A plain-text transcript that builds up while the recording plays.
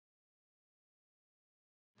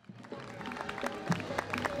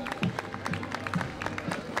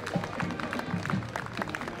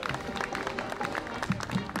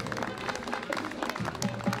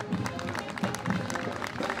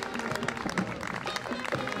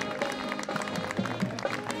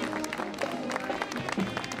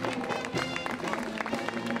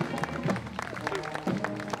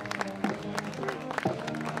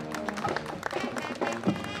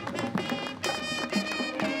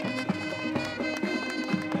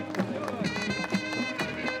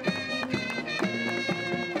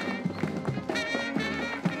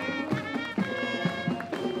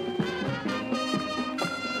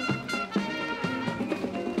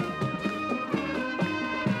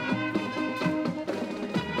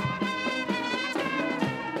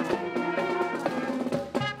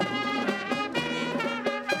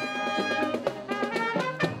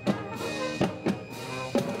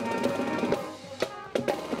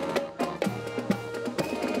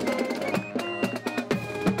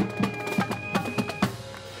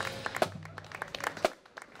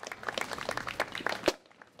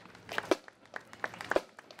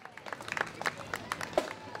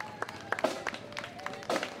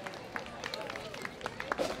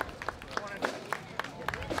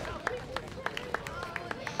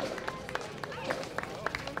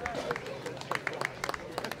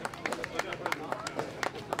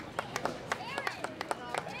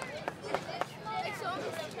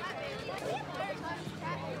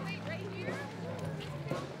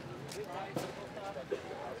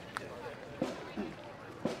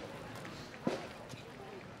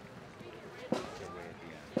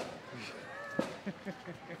Put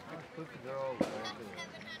the girl over there.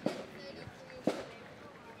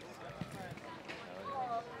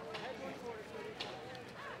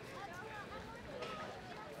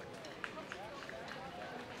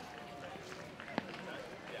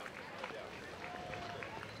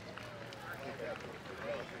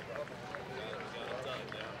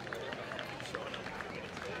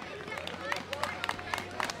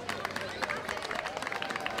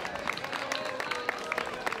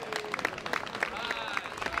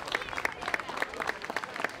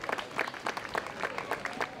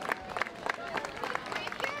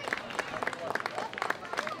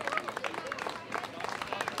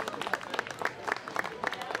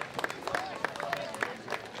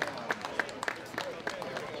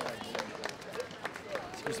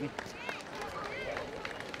 Excuse me.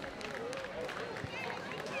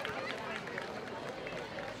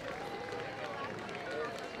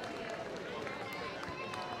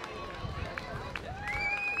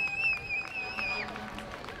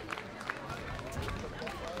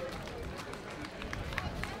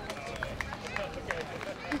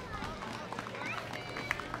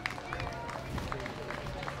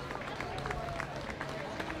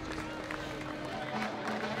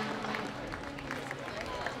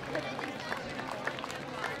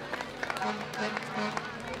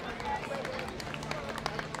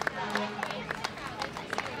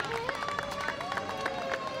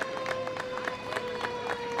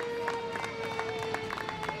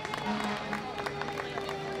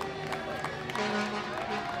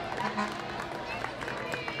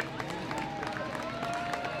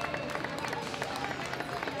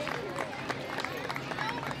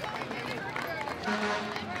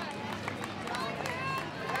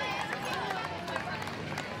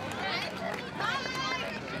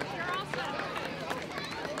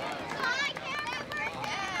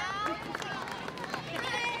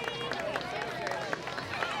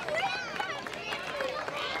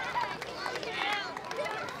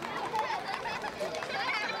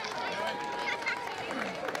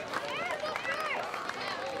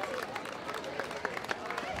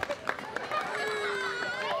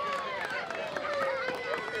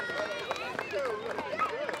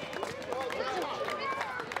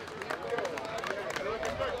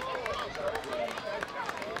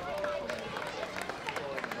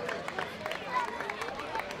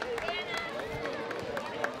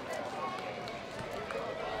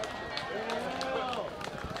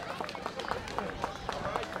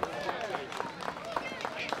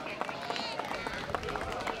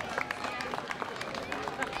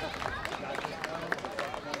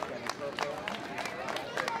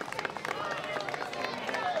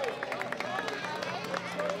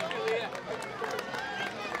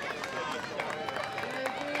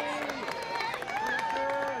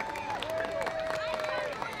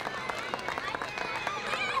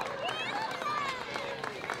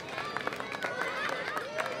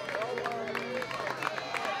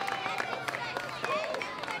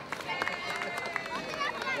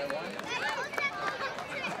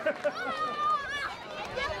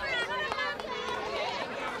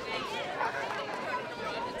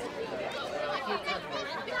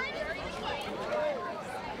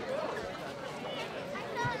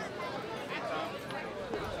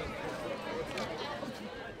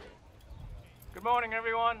 Good morning,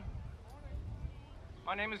 everyone.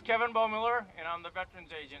 My name is Kevin Bowmiller, and I'm the Veterans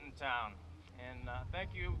Agent in town. And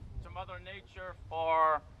thank you to Mother Nature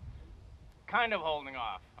for kind of holding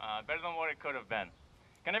off, better than what it could have been.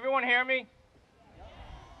 Can everyone hear me?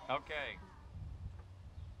 Okay.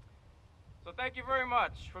 So thank you very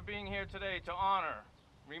much for being here today to honor,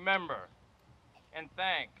 remember, and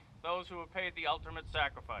thank those who have paid the ultimate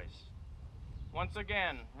sacrifice. Once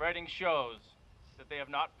again, writing shows that they have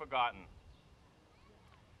not forgotten.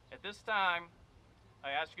 At this time, I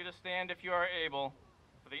ask you to stand if you are able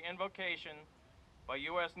for the invocation by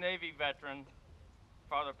U.S. Navy veteran,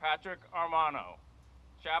 Father Patrick Armano,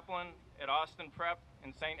 chaplain at Austin Prep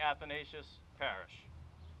in St. Athanasius Parish.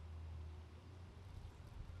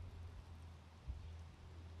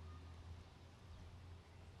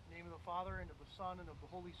 In the name of the Father, and of the Son, and of the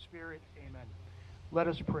Holy Spirit, amen. Let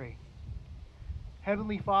us pray.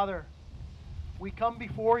 Heavenly Father, we come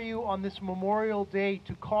before you on this Memorial Day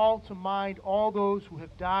to call to mind all those who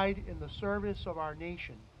have died in the service of our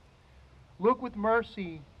nation. Look with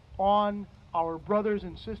mercy on our brothers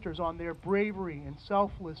and sisters, on their bravery and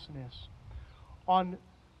selflessness, on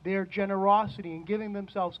their generosity in giving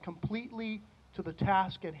themselves completely to the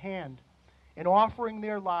task at hand and offering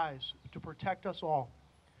their lives to protect us all.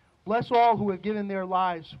 Bless all who have given their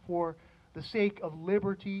lives for the sake of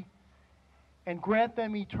liberty and grant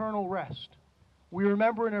them eternal rest. We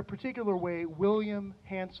remember in a particular way William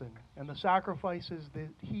Hanson and the sacrifices that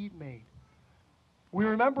he made. We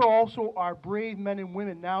remember also our brave men and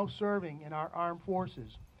women now serving in our armed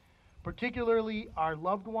forces, particularly our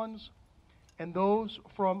loved ones and those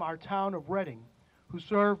from our town of Reading who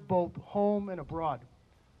serve both home and abroad.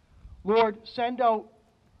 Lord, send out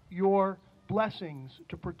your blessings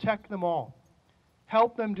to protect them all.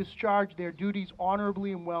 Help them discharge their duties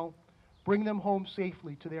honorably and well. Bring them home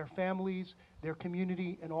safely to their families, their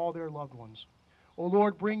community, and all their loved ones. O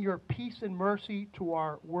Lord, bring your peace and mercy to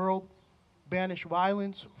our world. Banish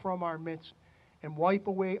violence from our midst and wipe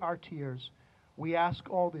away our tears. We ask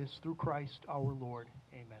all this through Christ our Lord.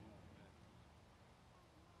 Amen.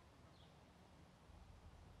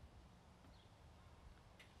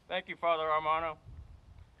 Thank you, Father Armano.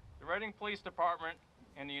 The Reading Police Department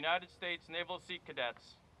and the United States Naval Sea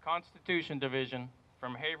Cadets Constitution Division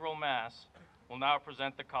from Haverhill, Mass. will now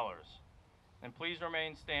present the colors. And please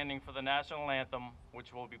remain standing for the national anthem,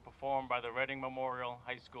 which will be performed by the Reading Memorial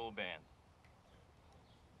High School Band.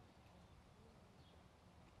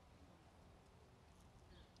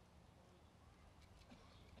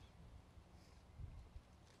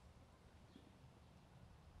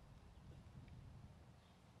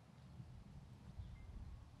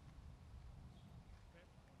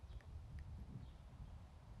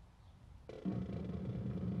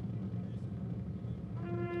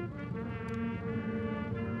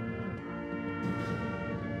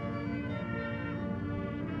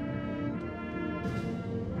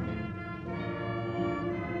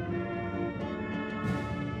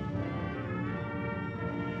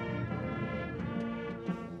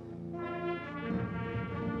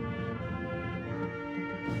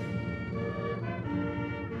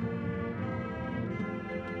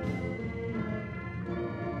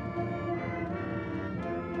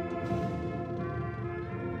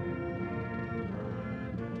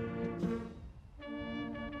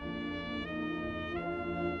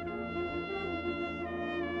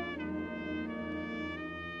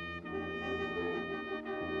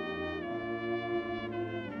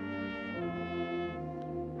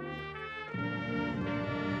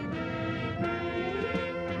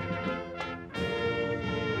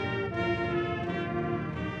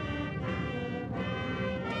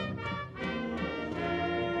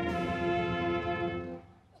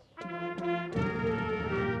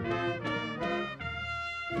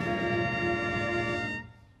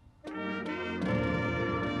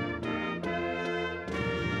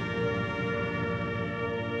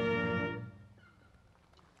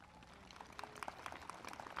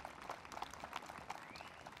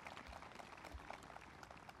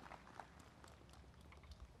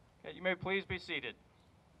 You may please be seated.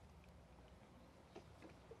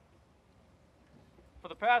 For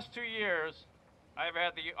the past 2 years, I have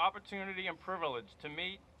had the opportunity and privilege to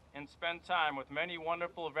meet and spend time with many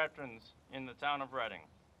wonderful veterans in the town of Reading.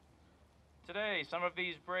 Today, some of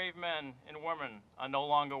these brave men and women are no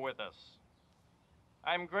longer with us.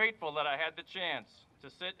 I am grateful that I had the chance to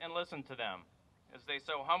sit and listen to them as they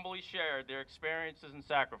so humbly shared their experiences and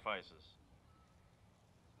sacrifices.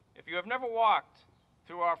 If you have never walked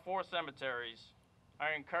through our 4 cemeteries,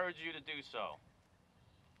 I encourage you to do so.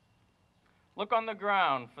 Look on the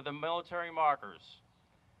ground for the military markers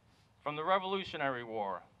from the Revolutionary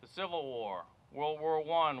War, the Civil War, World War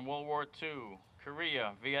I, World War II,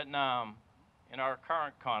 Korea, Vietnam, and our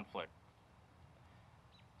current conflict.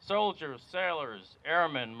 Soldiers, sailors,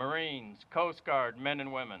 airmen, Marines, Coast Guard men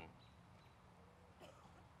and women,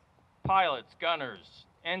 pilots, gunners,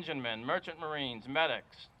 engine men, merchant Marines,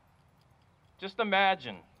 medics. Just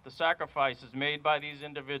imagine the sacrifices made by these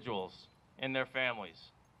individuals and their families.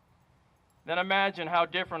 Then imagine how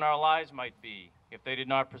different our lives might be if they did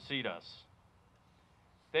not precede us.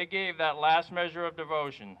 They gave that last measure of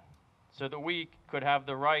devotion so that we could have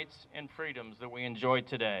the rights and freedoms that we enjoy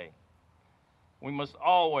today. We must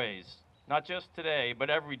always, not just today,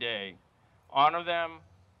 but every day, honor them,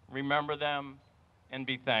 remember them, and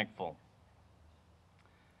be thankful.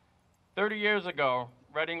 30 years ago,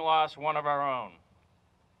 Reading lost one of our own.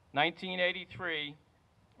 1983,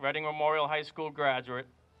 Reading Memorial High School graduate,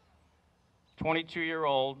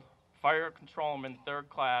 22-year-old fire controlman, 3rd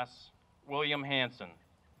class, William Hanson,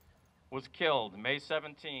 was killed May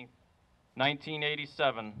 17,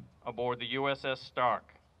 1987, aboard the USS Stark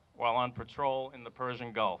while on patrol in the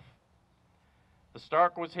Persian Gulf. The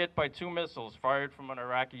Stark was hit by 2 missiles fired from an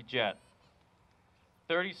Iraqi jet.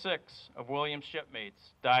 36 of William's shipmates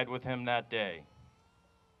died with him that day.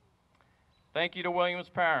 Thank you to William's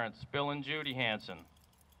parents, Bill and Judy Hanson,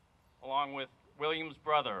 along with William's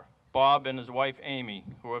brother, Bob, and his wife, Amy,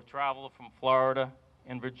 who have traveled from Florida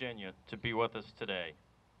in Virginia to be with us today.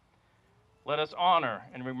 Let us honor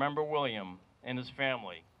and remember William and his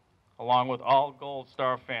family, along with all Gold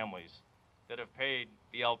Star families that have paid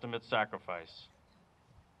the ultimate sacrifice.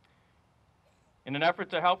 In an effort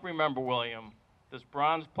to help remember William, this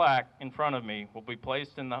bronze plaque in front of me will be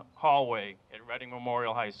placed in the hallway at Reading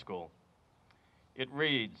Memorial High School. It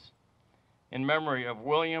reads, "In memory of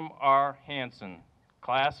William R. Hanson,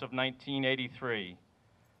 class of 1983,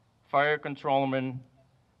 Fire Controlman,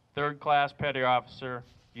 3rd Class Petty Officer,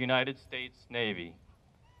 United States Navy,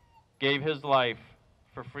 gave his life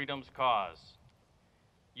for freedom's cause.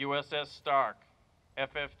 USS Stark,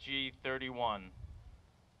 FFG 31,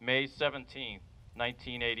 May 17,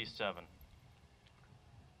 1987.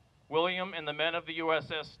 William and the men of the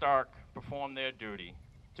USS Stark performed their duty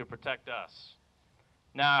to protect us.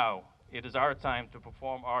 Now it is our time to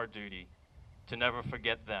perform our duty to never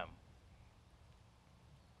forget them."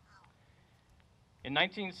 In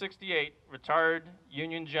 1968, retired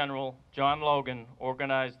Union General John Logan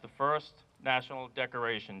organized the first National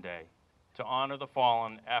Decoration Day to honor the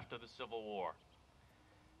fallen after the Civil War.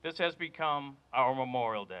 This has become our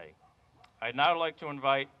Memorial Day. I'd now like to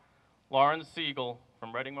invite Lauren Siegel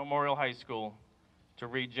from Reading Memorial High School to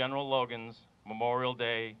read General Logan's Memorial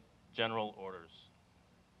Day General Orders.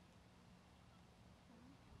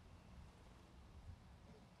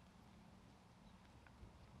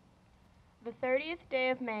 The 30th day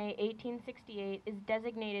of May, 1868, is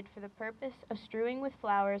designated for the purpose of strewing with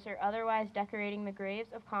flowers or otherwise decorating the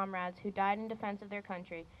graves of comrades who died in defense of their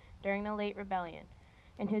country during the late rebellion,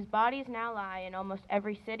 and whose bodies now lie in almost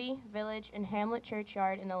every city, village, and hamlet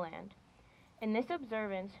churchyard in the land. In this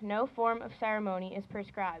observance, no form of ceremony is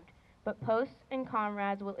prescribed, but posts and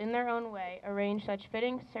comrades will in their own way arrange such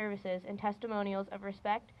fitting services and testimonials of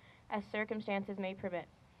respect as circumstances may permit.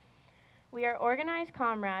 We are organized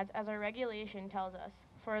comrades, as our regulation tells us,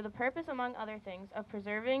 for the purpose, among other things, of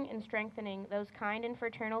preserving and strengthening those kind and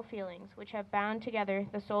fraternal feelings which have bound together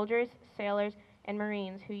the soldiers, sailors, and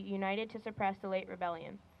Marines who united to suppress the late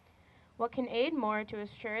rebellion. What can aid more to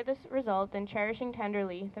assure this result than cherishing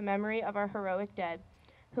tenderly the memory of our heroic dead,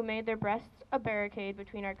 who made their breasts a barricade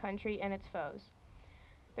between our country and its foes?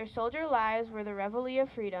 Their soldier lives were the reveille of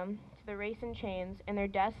freedom to the race in chains, and their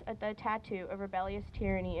deaths the tattoo of rebellious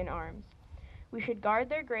tyranny in arms. We should guard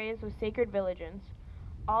their graves with sacred vigilance.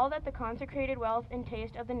 All that the consecrated wealth and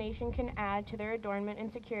taste of the nation can add to their adornment and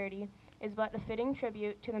security is but a fitting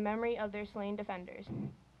tribute to the memory of their slain defenders.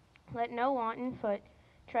 Let no wanton foot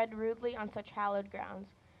tread rudely on such hallowed grounds.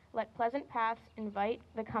 Let pleasant paths invite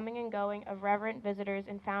the coming and going of reverent visitors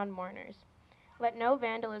and found mourners. Let no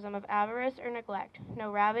vandalism of avarice or neglect, no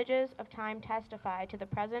ravages of time testify to the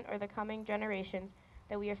present or the coming generations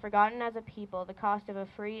that we have forgotten as a people the cost of a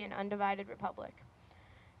free and undivided republic.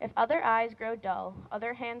 If other eyes grow dull,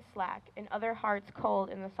 other hands slack, and other hearts cold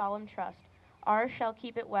in the solemn trust, ours shall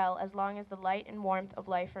keep it well as long as the light and warmth of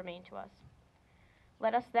life remain to us.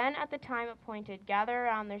 Let us then, at the time appointed, gather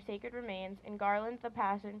around their sacred remains and garland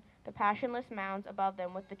the passionless mounds above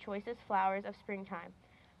them with the choicest flowers of springtime.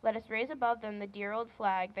 Let us raise above them the dear old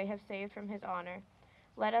flag they have saved from his honor.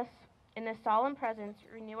 Let us, in this solemn presence,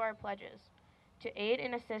 renew our pledges to aid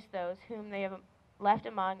and assist those whom they have left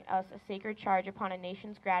among us a sacred charge upon a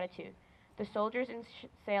nation's gratitude, the soldiers and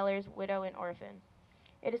sailors, widow and orphan.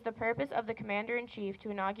 It is the purpose of the Commander-in-Chief to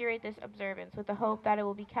inaugurate this observance with the hope that it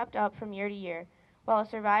will be kept up from year to year, while a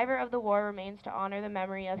survivor of the war remains to honor the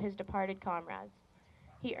memory of his departed comrades.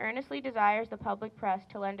 He earnestly desires the public press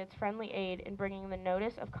to lend its friendly aid in bringing the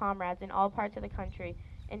notice of comrades in all parts of the country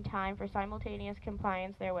in time for simultaneous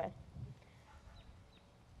compliance therewith.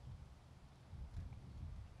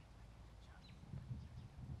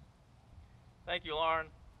 Thank you, Lauren.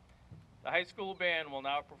 The high school band will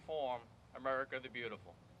now perform America the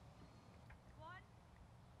Beautiful.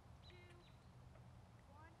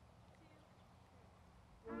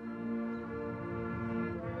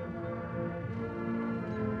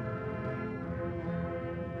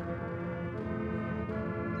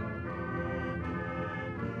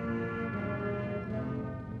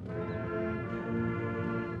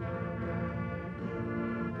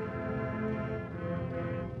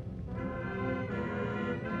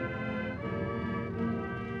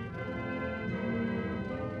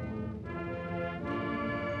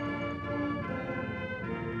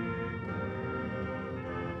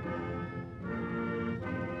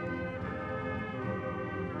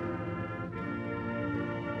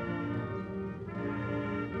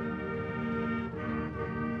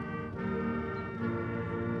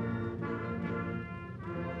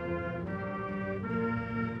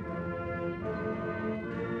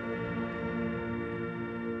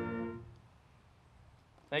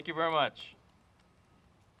 Thank you very much.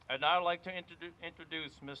 I'd now like to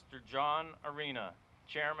introduce Mr. John Arena,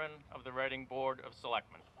 Chairman of the Reading Board of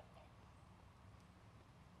Selectmen.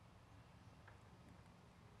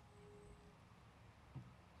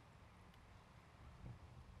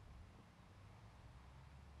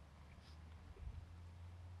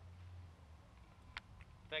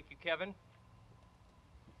 Thank you, Kevin.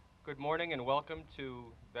 Good morning and welcome to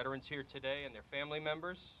veterans here today and their family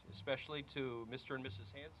members, especially to Mr. and Mrs.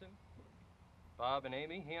 Hanson, Bob and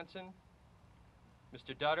Amy Hanson,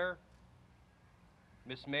 Mr. Dutter,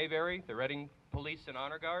 Miss Mayberry, the Reading Police and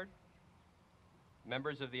Honor Guard,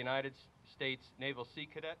 members of the United States Naval Sea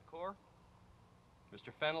Cadet Corps,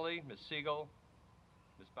 Mr. Fennelly, Ms. Siegel,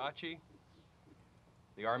 Ms. Bocci,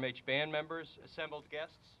 the RMH band members, assembled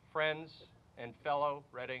guests, friends, and fellow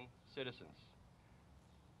Reading citizens.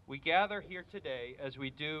 We gather here today, as we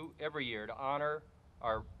do every year, to honor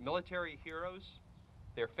our military heroes,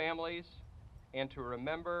 their families, and to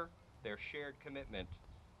remember their shared commitment,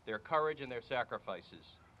 their courage, and their sacrifices.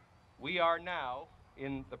 We are now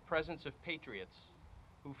in the presence of patriots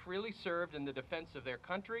who freely served in the defense of their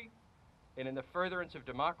country and in the furtherance of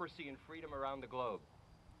democracy and freedom around the globe.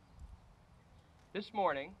 This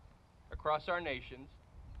morning, across our nations,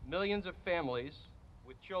 millions of families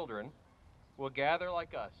with children will gather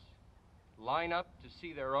like us, line up to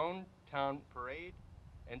see their own town parade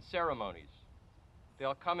and ceremonies.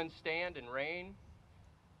 They'll come and stand in rain,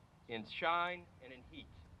 in shine, and in heat,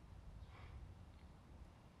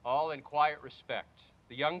 all in quiet respect.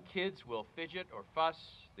 The young kids will fidget or fuss.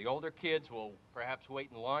 The older kids will perhaps wait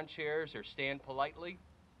in lawn chairs or stand politely,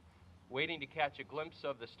 waiting to catch a glimpse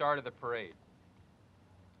of the start of the parade.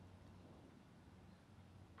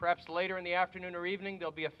 Perhaps later in the afternoon or evening,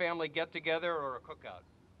 there'll be a family get-together or a cookout.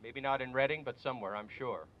 Maybe not in Reading, but somewhere, I'm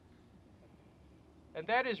sure. And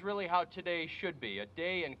that is really how today should be, a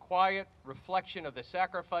day in quiet reflection of the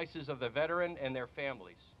sacrifices of the veteran and their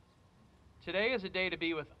families. Today is a day to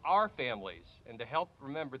be with our families and to help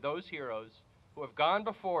remember those heroes who have gone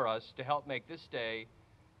before us to help make this day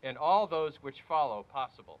and all those which follow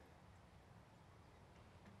possible.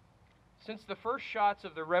 Since the first shots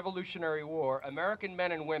of the Revolutionary War, American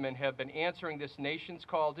men and women have been answering this nation's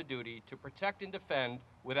call to duty to protect and defend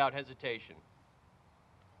without hesitation.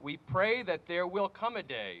 We pray that there will come a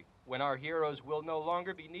day when our heroes will no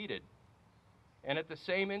longer be needed. And at the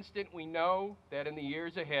same instant, we know that in the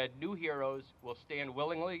years ahead, new heroes will stand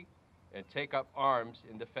willingly and take up arms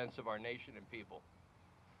in defense of our nation and people.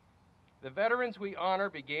 The veterans we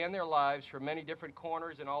honor began their lives from many different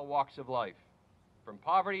corners in all walks of life. From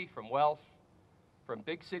poverty, from wealth, from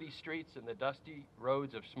big city streets and the dusty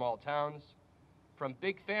roads of small towns, from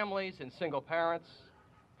big families and single parents,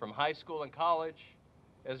 from high school and college,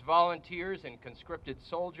 as volunteers and conscripted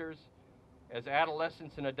soldiers, as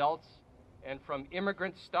adolescents and adults, and from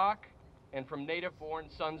immigrant stock and from native-born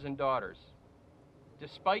sons and daughters.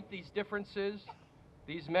 Despite these differences,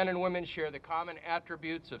 these men and women share the common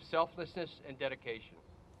attributes of selflessness and dedication.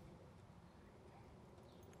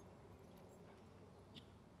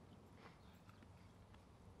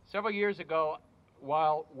 Several years ago,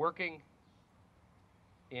 while working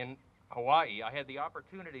in Hawaii, I had the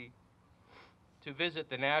opportunity to visit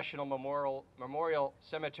the National Memorial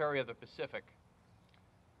Cemetery of the Pacific.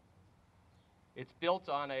 It's built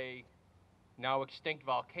on a now extinct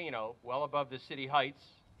volcano well above the city heights,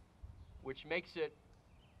 which makes it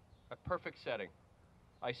a perfect setting.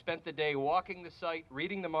 I spent the day walking the site,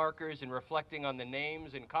 reading the markers, and reflecting on the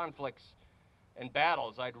names and conflicts and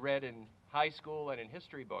battles I'd read in high school and in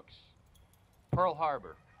history books. Pearl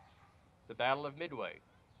Harbor, the Battle of Midway,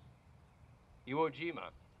 Iwo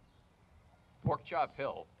Jima, Pork Chop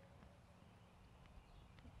Hill.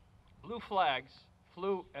 Blue flags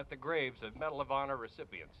flew at the graves of Medal of Honor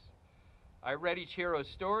recipients. I read each hero's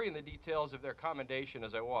story and the details of their commendation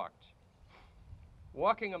as I walked.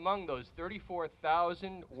 Walking among those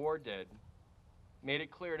 34,000 war dead made it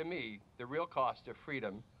clear to me the real cost of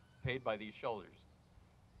freedom paid by these shoulders.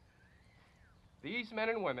 These men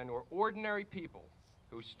and women were ordinary people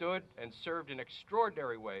who stood and served in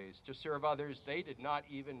extraordinary ways to serve others they did not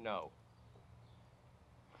even know.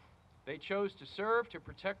 They chose to serve to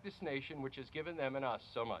protect this nation which has given them and us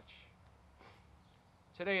so much.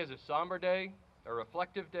 Today is a somber day, a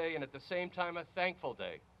reflective day, and at the same time a thankful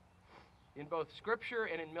day. In both scripture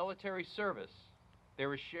and in military service,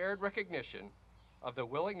 there is shared recognition of the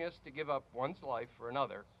willingness to give up one's life for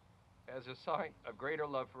another as a sign of greater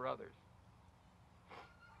love for others.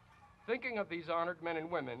 Thinking of these honored men and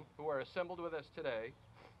women who are assembled with us today,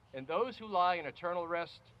 and those who lie in eternal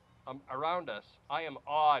rest around us, I am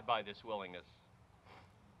awed by this willingness.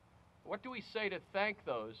 what do we say to thank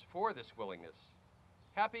those for this willingness?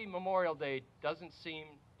 Happy Memorial Day doesn't seem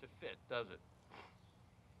to fit, does it?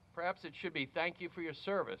 Perhaps it should be thank you for your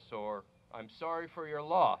service, or I'm sorry for your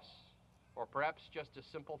loss, or perhaps just a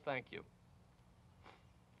simple thank you.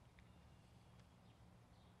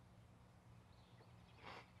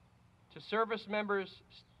 To service member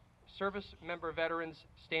veterans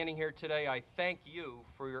standing here today, I thank you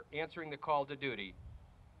for your answering the call to duty.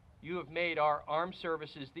 You have made our armed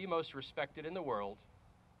services the most respected in the world,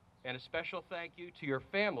 and a special thank you to your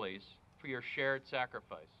families for your shared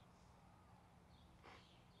sacrifice.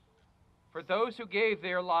 For those who gave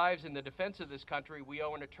their lives in the defense of this country, we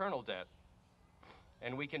owe an eternal debt,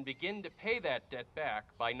 and we can begin to pay that debt back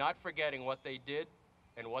by not forgetting what they did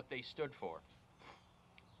and what they stood for.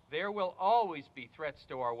 There will always be threats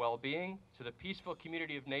to our well-being, to the peaceful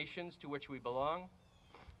community of nations to which we belong,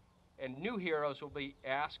 and new heroes will be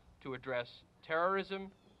asked to address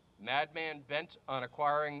terrorism, madman bent on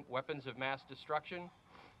acquiring weapons of mass destruction,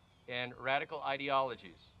 and radical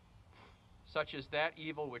ideologies, such as that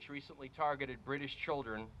evil which recently targeted British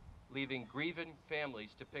children, leaving grieving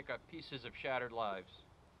families to pick up pieces of shattered lives.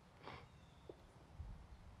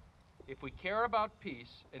 If we care about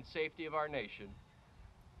peace and safety of our nation,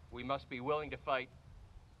 we must be willing to fight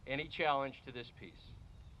any challenge to this peace.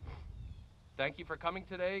 Thank you for coming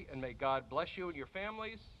today, and may God bless you and your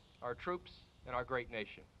families, our troops, and our great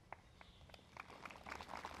nation.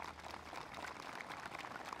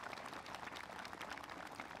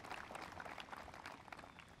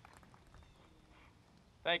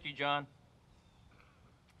 Thank you, John.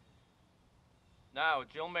 Now,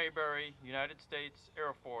 Jill Mayberry, United States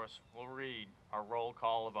Air Force, will read our roll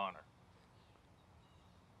call of honor.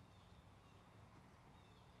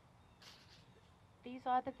 These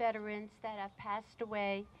are the veterans that have passed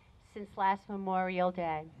away since last Memorial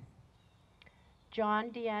Day.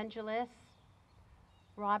 John DeAngelis,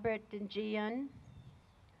 Robert Dingian,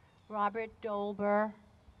 Robert Dolber,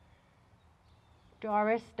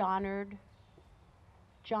 Doris Donard,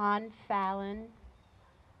 John Fallon,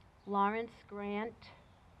 Lawrence Grant,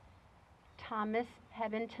 Thomas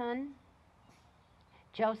Hebington,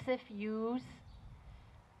 Joseph Hughes,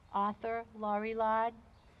 Arthur Lorillard,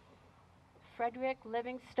 Frederick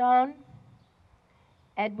Livingstone,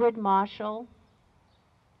 Edward Marshall,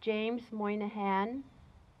 James Moynihan,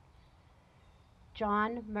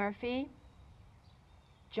 John Murphy,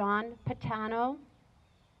 John Patano,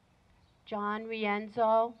 John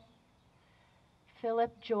Rienzo,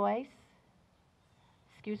 Philip Royce,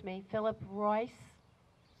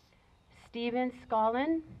 Stephen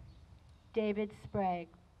Scollin, David Sprague.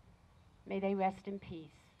 May they rest in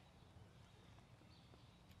peace.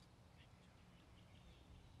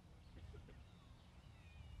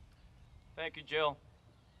 Thank you, Jill.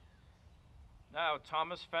 Now,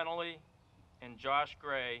 Thomas Fennelly and Josh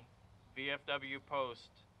Gray, VFW Post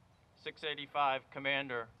 685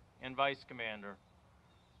 Commander and Vice Commander,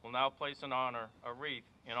 will now place a wreath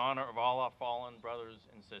in honor of all our fallen brothers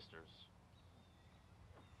and sisters.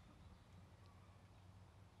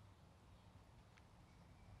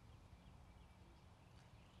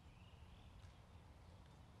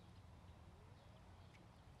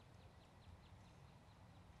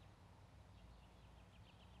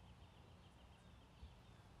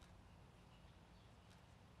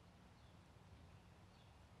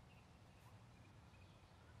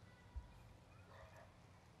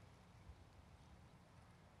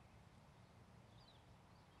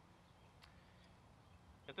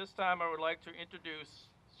 At this time, I would like to introduce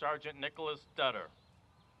Sergeant Nicholas Dutter.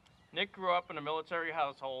 Nick grew up in a military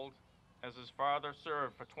household as his father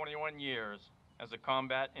served for 21 years as a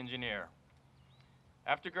combat engineer.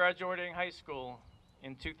 After graduating high school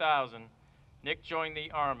in 2000, Nick joined the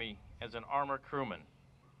Army as an armor crewman.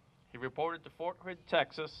 He reported to Fort Hood,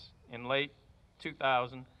 Texas in late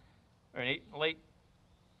 2000. In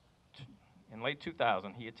late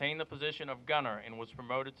 2000, he attained the position of gunner and was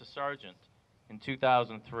promoted to sergeant in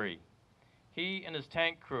 2003. He and his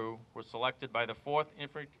tank crew were selected by the 4th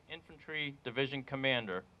Infantry Division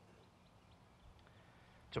Commander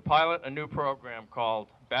to pilot a new program called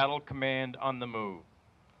Battle Command on the Move.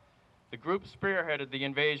 The group spearheaded the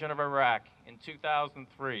invasion of Iraq in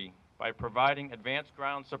 2003 by providing advanced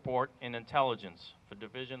ground support and intelligence for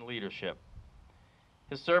division leadership.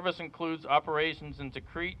 His service includes operations in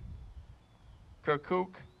Tikrit,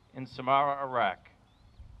 Kirkuk, and Samarra, Iraq.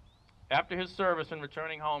 After his service and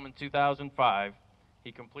returning home in 2005,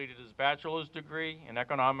 he completed his bachelor's degree in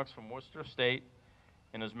economics from Worcester State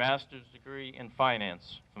and his master's degree in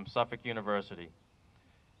finance from Suffolk University.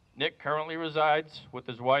 Nick currently resides with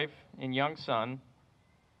his wife and young son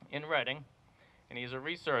in Reading and he's a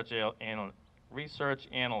research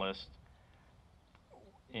analyst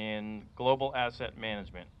in global asset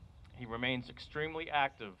management. He remains extremely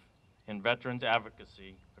active in veterans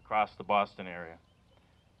advocacy across the Boston area.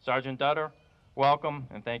 Sergeant Dutter, welcome,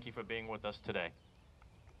 and thank you for being with us today.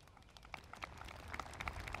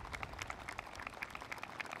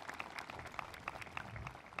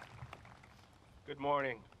 Good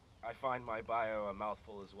morning. I find my bio a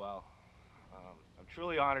mouthful as well. I'm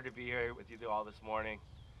truly honored to be here with you all this morning.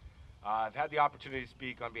 I've had the opportunity to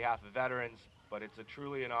speak on behalf of veterans, but it's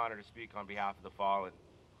truly an honor to speak on behalf of the fallen,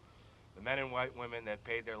 the men and women that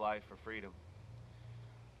paid their life for freedom.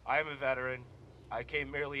 I am a veteran. I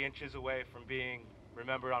came merely inches away from being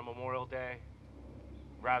remembered on Memorial Day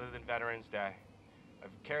rather than Veterans Day.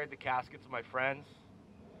 I've carried the caskets of my friends.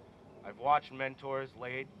 I've watched mentors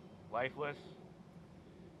laid lifeless.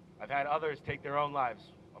 I've had others take their own lives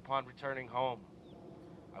upon returning home.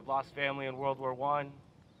 I've lost family in World War I.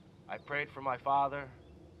 I prayed for my father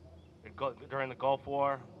during the Gulf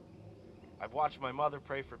War. I've watched my mother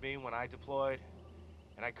pray for me when I deployed.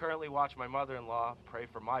 And I currently watch my mother-in-law pray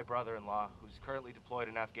for my brother-in-law, who's currently deployed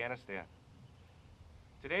in Afghanistan.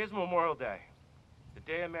 Today is Memorial Day, the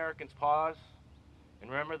day Americans pause and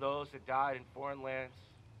remember those that died in foreign lands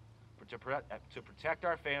to protect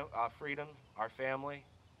our freedom, our family.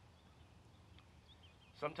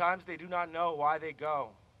 Sometimes they do not know why they go.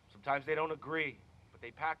 Sometimes they don't agree, but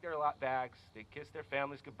they pack their bags, they kiss their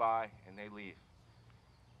families goodbye, and they leave.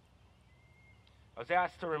 I was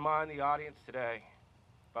asked to remind the audience today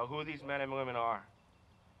about who these men and women are.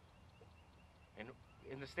 And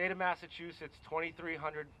in the state of Massachusetts,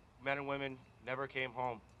 2,300 men and women never came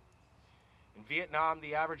home. In Vietnam,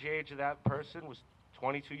 the average age of that person was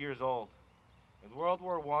 22 years old. In World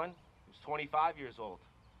War I, it was 25 years old.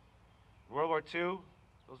 In World War II,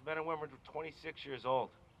 those men and women were 26 years old.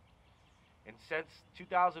 And since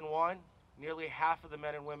 2001, nearly half of the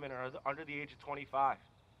men and women are under the age of 25.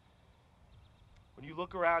 When you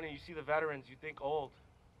look around and you see the veterans, you think old,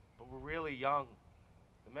 but we're really young.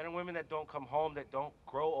 The men and women that don't come home, that don't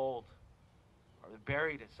grow old, are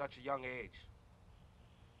buried at such a young age.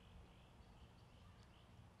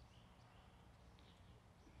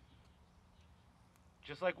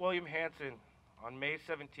 Just like William Hanson, on May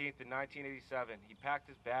 17th in 1987, he packed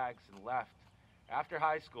his bags and left after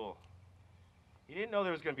high school. He didn't know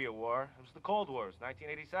there was going to be a war. It was the Cold War, it was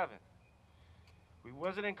 1987. He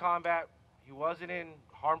wasn't in combat. He wasn't in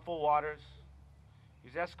harmful waters. He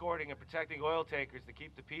was escorting and protecting oil tankers to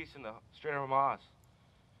keep the peace in the Strait of Hormuz.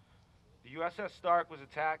 The USS Stark was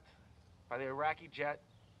attacked by the Iraqi jet,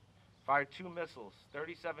 fired 2 missiles.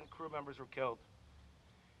 37 crew members were killed.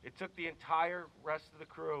 It took the entire rest of the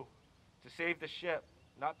crew to save the ship,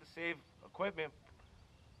 not to save equipment,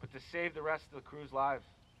 but to save the rest of the crew's lives.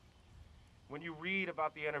 When you read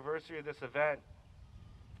about the anniversary of this event,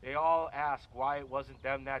 they all ask why it wasn't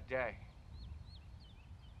them that day.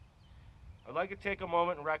 I'd like to take a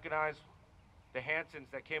moment and recognize the Hansons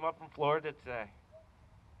that came up from Florida today.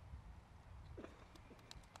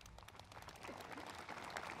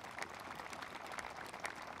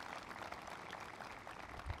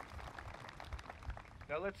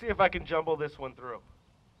 Now let's see if I can jumble this one through.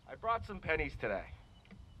 I brought some pennies today,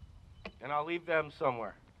 and I'll leave them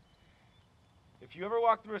somewhere. If you ever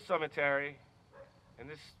walk through a cemetery, and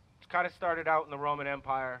this kind of started out in the Roman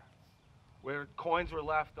Empire, where coins were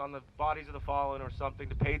left on the bodies of the fallen or something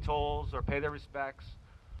to pay tolls or pay their respects.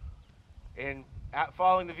 And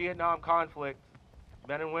following the Vietnam conflict,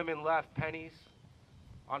 men and women left pennies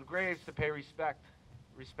on graves to pay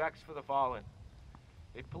respects for the fallen.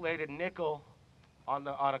 They laid a nickel on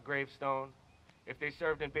a gravestone if they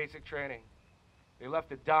served in basic training. They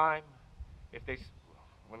left a dime if they,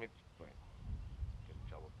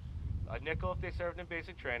 a nickel if they served in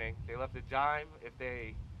basic training. They left a dime if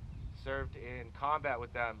they served in combat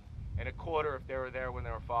with them, and a quarter if they were there when they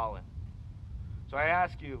were fallen. So I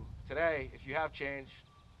ask you today, if you have change,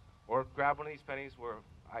 or grab one of these pennies where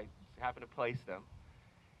I happen to place them,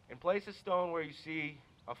 and place a stone where you see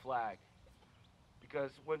a flag. Because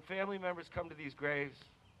when family members come to these graves,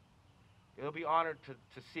 they'll be honored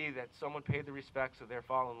to see that someone paid the respects of their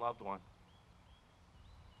fallen loved one.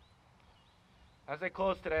 As I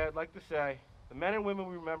close today, I'd like to say, the men and women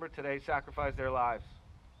we remember today sacrificed their lives.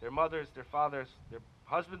 Their mothers, their fathers, their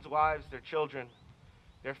husbands, wives, their children,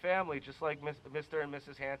 their family, just like Mr. and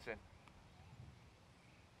Mrs. Hanson.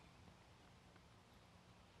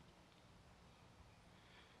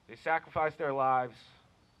 They sacrificed their lives,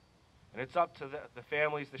 and it's up to the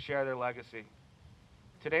families to share their legacy.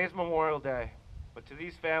 Today is Memorial Day, but to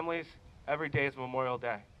these families, every day is Memorial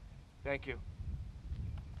Day. Thank you.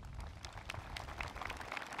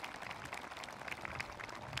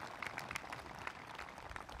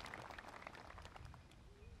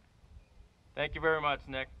 Thank you very much,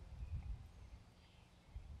 Nick.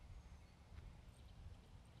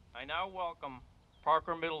 I now welcome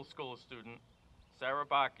Parker Middle School student Sarah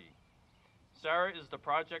Baki. Sarah is the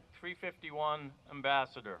Project 351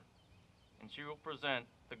 ambassador, and she will present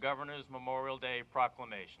the Governor's Memorial Day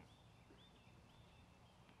proclamation.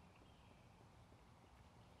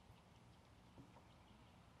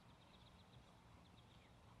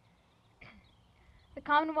 The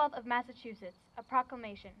Commonwealth of Massachusetts, a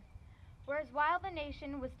proclamation. Whereas while the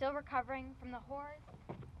nation was still recovering from the horrors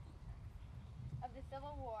of the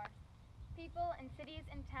Civil War, people in cities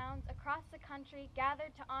and towns across the country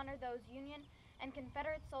gathered to honor those Union and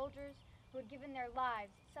Confederate soldiers who had given their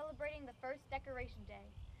lives, celebrating the first Decoration Day.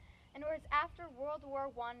 And whereas after World War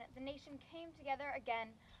I, the nation came together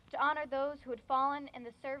again to honor those who had fallen in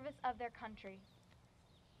the service of their country.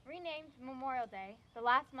 Renamed Memorial Day, the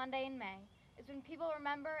last Monday in May, is when people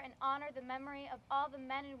remember and honor the memory of all the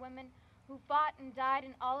men and women who fought and died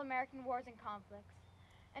in all American wars and conflicts.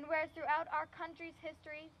 And whereas throughout our country's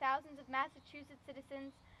history, thousands of Massachusetts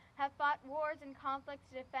citizens have fought wars and conflicts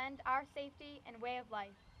to defend our safety and way of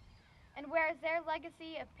life. And whereas their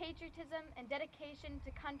legacy of patriotism and dedication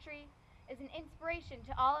to country is an inspiration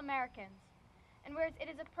to all Americans. And whereas it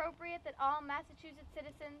is appropriate that all Massachusetts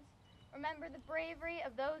citizens remember the bravery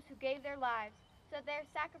of those who gave their lives, so that their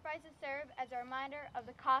sacrifices serve as a reminder of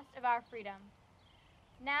the cost of our freedom.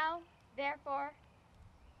 Now, therefore,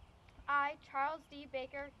 I, Charles D.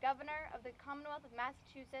 Baker, Governor of the Commonwealth of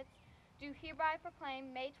Massachusetts, do hereby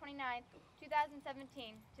proclaim May 29th,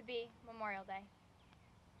 2017 to be Memorial Day.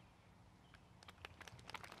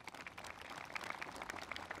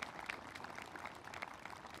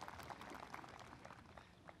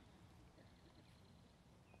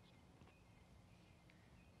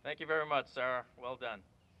 Thank you very much, Sarah. Well done.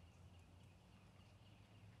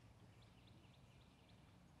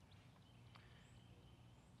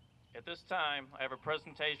 At this time, I have a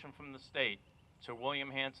presentation from the state to William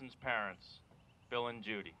Hanson's parents, Bill and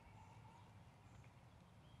Judy.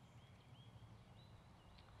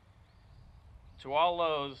 To all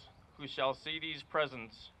those who shall see these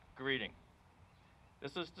presents, greeting.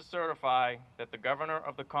 This is to certify that the Governor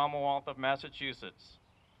of the Commonwealth of Massachusetts,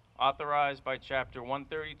 authorized by Chapter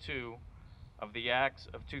 132 of the Acts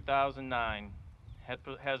of 2009,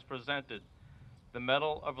 has presented the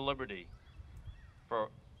Medal of Liberty for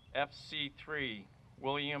FC3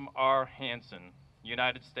 William R. Hanson,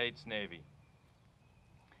 United States Navy.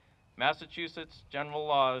 Massachusetts General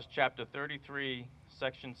Laws, Chapter 33,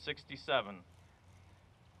 Section 67.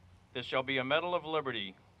 There shall be a Medal of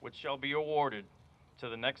Liberty which shall be awarded to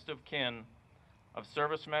the next of kin of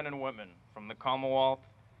servicemen and women from the Commonwealth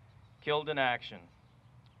killed in action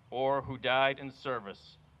or who died in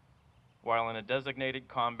service while in a designated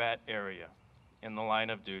combat area in the line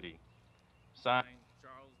of duty. Signed,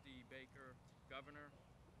 Charles D. Baker, Governor,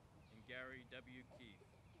 and Gary W. Keefe,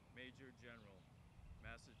 Major General,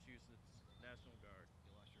 Massachusetts National Guard.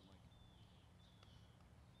 You lost your mic.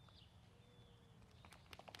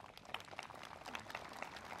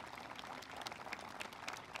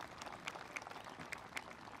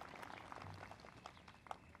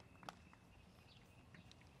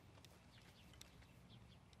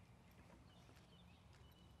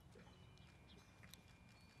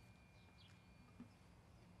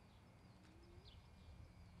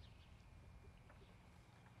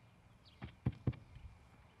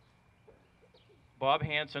 Bob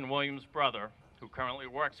Hanson, William's brother, who currently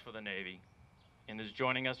works for the Navy and is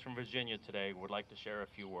joining us from Virginia today, would like to share a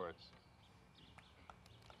few words.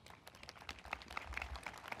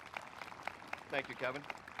 Thank you, Kevin.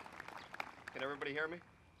 Can everybody hear me?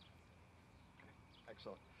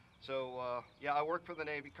 Excellent. So, yeah, I work for the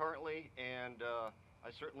Navy currently, and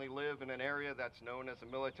I certainly live in an area that's known as a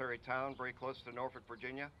military town, very close to Norfolk,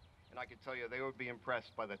 Virginia, and I can tell you they would be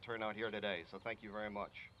impressed by the turnout here today, so thank you very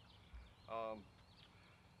much.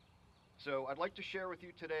 So I'd like to share with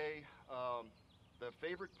you today the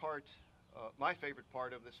favorite part, my favorite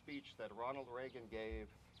part of the speech that Ronald Reagan gave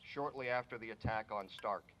shortly after the attack on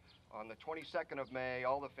Stark. On the 22nd of May,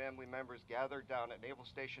 all the family members gathered down at Naval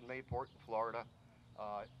Station Mayport in Florida.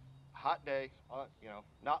 Hot day, you know,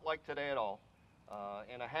 not like today at all,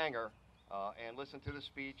 in a hangar, and listened to the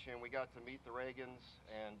speech, and we got to meet the Reagans,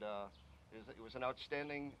 and it was an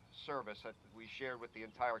outstanding service that we shared with the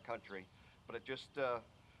entire country. But it just,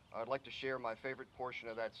 I'd like to share my favorite portion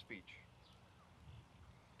of that speech.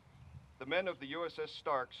 The men of the USS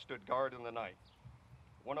Stark stood guard in the night.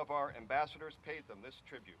 One of our ambassadors paid them this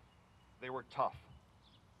tribute. They were tough.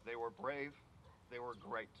 They were brave. They were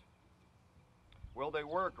great. Well, they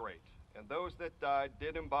were great, and those that died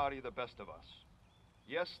did embody the best of us.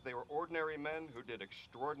 Yes, they were ordinary men who did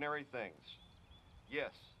extraordinary things.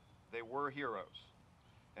 Yes, they were heroes.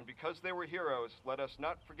 And because they were heroes, let us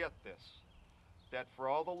not forget this, that for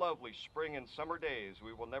all the lovely spring and summer days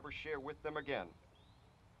we will never share with them again,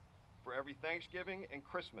 for every Thanksgiving and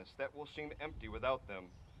Christmas that will seem empty without them,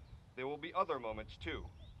 there will be other moments too.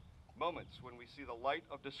 Moments when we see the light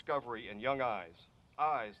of discovery in young eyes,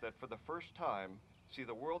 eyes that for the first time see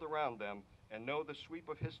the world around them and know the sweep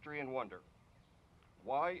of history and wonder.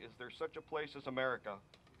 Why is there such a place as America,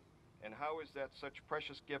 and how is that such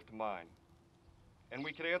precious gift mine? And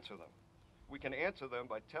we can answer them. We can answer them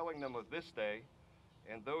by telling them of this day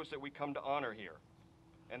and those that we come to honor here.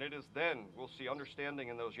 And it is then we'll see understanding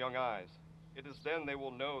in those young eyes. It is then they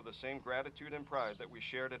will know the same gratitude and pride that we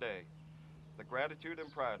share today. The gratitude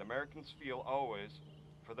and pride Americans feel always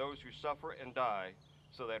for those who suffer and die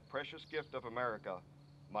so that precious gift of America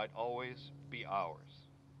might always be ours.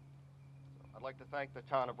 I'd like to thank the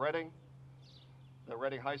town of Reading, the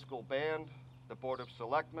Reading High School Band, the Board of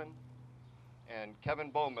Selectmen, and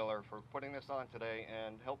Kevin Bowmiller for putting this on today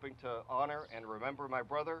and helping to honor and remember my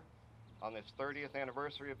brother on this 30th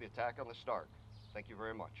anniversary of the attack on the Stark. Thank you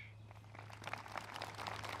very much.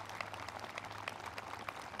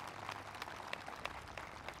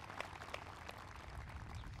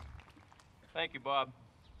 Thank you, Bob.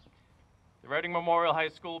 The Reading Memorial High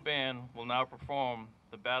School Band will now perform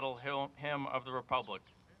the Battle Hymn of the Republic,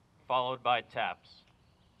 followed by taps.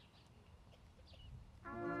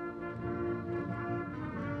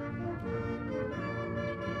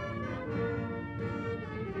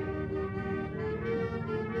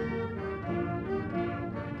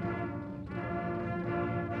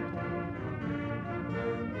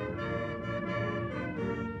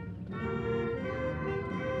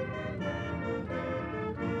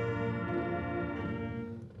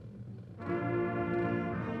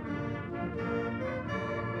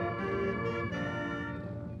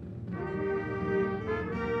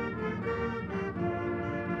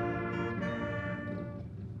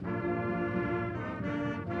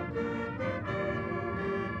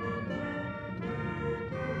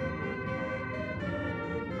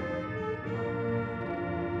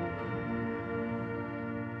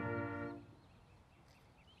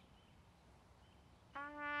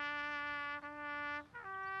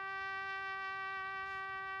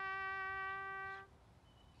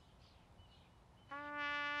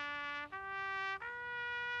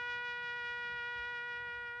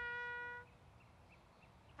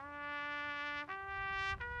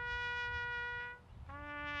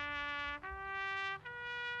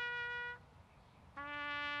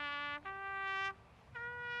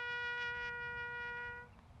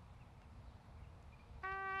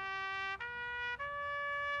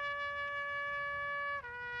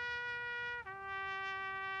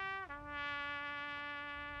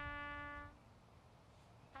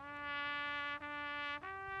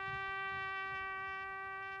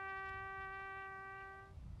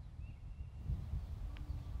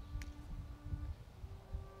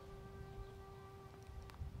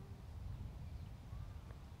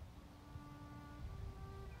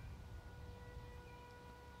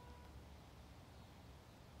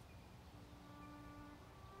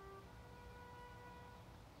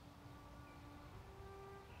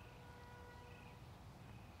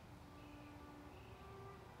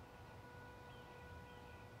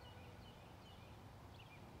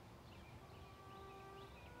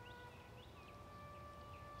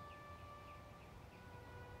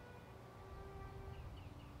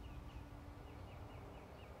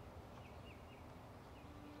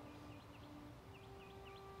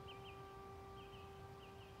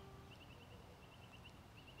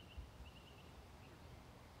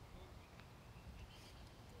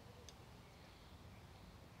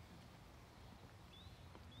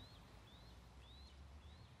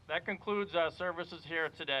 That concludes our services here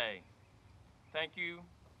today. Thank you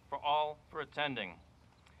for attending.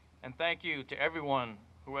 And thank you to everyone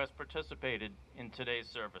who has participated in today's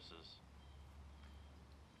services.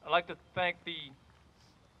 I'd like to thank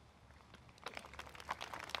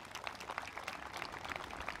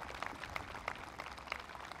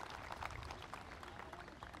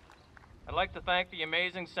the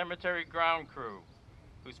amazing cemetery ground crew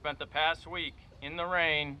who spent the past week in the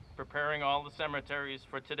rain preparing all the cemeteries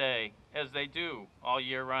for today, as they do all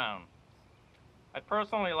year round. I'd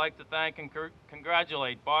personally like to thank and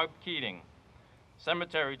congratulate Bob Keating,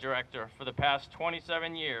 Cemetery Director for the past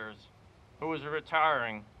 27 years, who is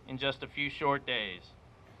retiring in just a few short days.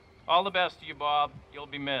 All the best to you, Bob. You'll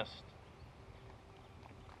be missed.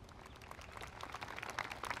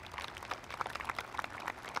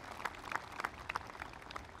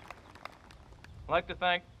 I'd like to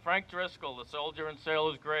thank Frank Driscoll, the Soldier and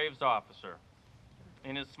Sailors Graves officer,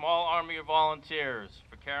 and his small army of volunteers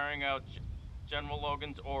for carrying out General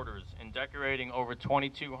Logan's orders and decorating over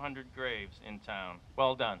 2,200 graves in town.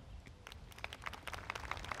 Well done.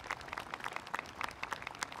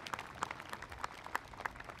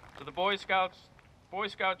 To the Boy Scouts, Boy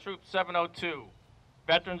Scout Troop 702,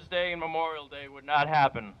 Veterans Day and Memorial Day would not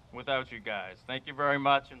happen without you guys. Thank you very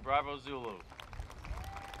much, and Bravo Zulu.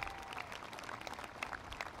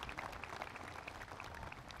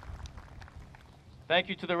 Thank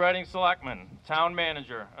you to the Reading Selectmen, Town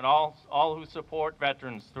Manager, and all who support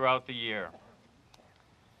veterans throughout the year.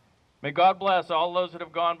 May God bless all those that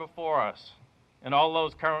have gone before us and all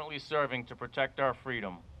those currently serving to protect our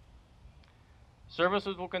freedom.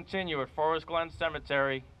 Services will continue at Forest Glen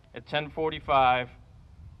Cemetery at 10:45,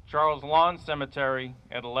 Charles Lawn Cemetery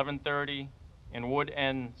at 11:30, and Wood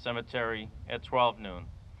End Cemetery at 12 noon.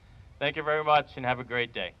 Thank you very much and have a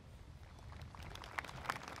great day.